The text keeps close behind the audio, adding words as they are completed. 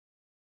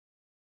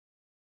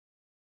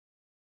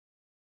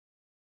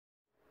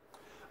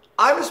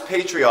I'm as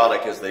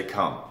patriotic as they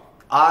come.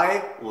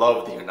 I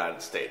love the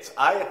United States.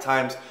 I at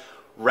times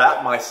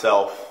wrap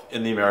myself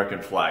in the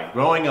American flag.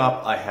 Growing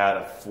up, I had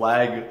a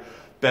flag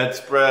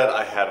bedspread,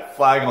 I had a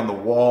flag on the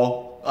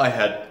wall, I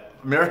had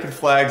American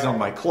flags on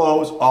my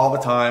clothes all the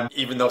time.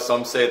 Even though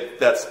some say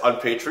that's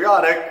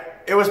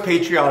unpatriotic, it was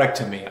patriotic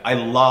to me. I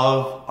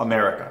love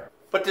America.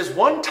 But there's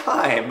one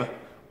time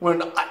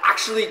when I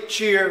actually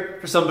cheer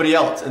for somebody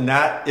else, and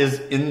that is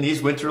in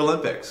these Winter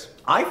Olympics.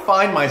 I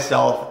find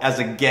myself as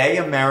a gay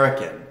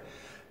American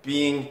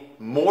being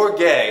more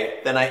gay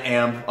than I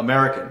am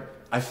American.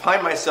 I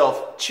find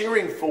myself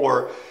cheering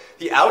for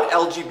the out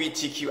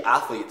LGBTQ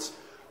athletes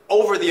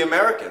over the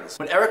Americans.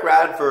 When Eric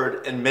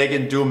Radford and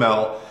Megan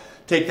Duhamel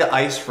take the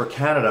ice for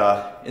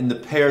Canada in the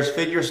pairs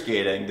figure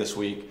skating this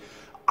week,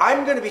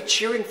 I'm going to be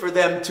cheering for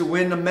them to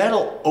win a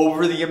medal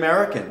over the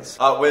Americans.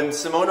 When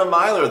Simona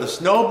Myler, the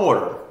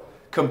snowboarder,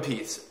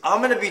 competes,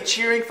 I'm going to be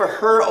cheering for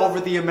her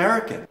over the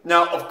American.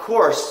 Now, of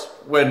course,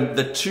 when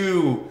the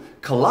two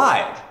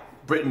collide,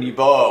 Brittany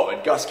Bowe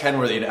and Gus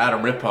Kenworthy and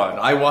Adam Rippon,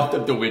 I want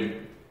them to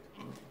win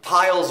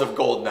piles of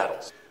gold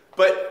medals.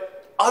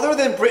 But other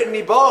than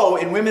Brittany Bowe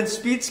in women's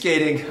speed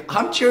skating,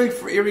 I'm cheering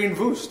for Irene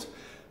Wüst.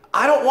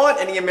 I don't want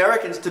any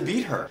Americans to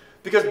beat her.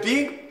 Because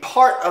being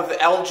part of the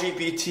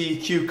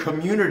LGBTQ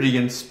community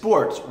in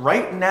sports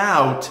right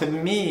now, to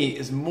me,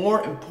 is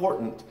more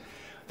important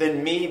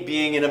than me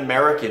being an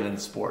American in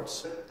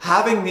sports.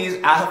 Having these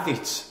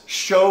athletes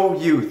show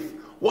youth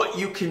what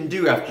you can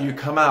do after you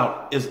come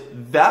out is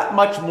that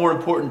much more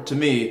important to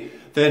me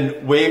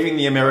than waving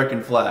the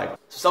American flag.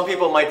 Some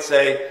people might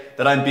say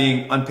that I'm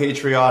being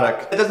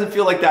unpatriotic. It doesn't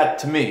feel like that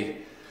to me.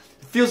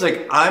 It feels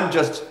like I'm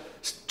just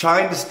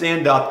trying to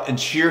stand up and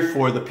cheer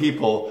for the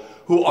people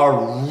who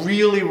are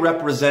really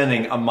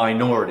representing a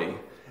minority.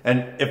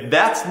 And if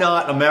that's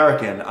not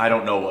American, I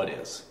don't know what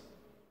is.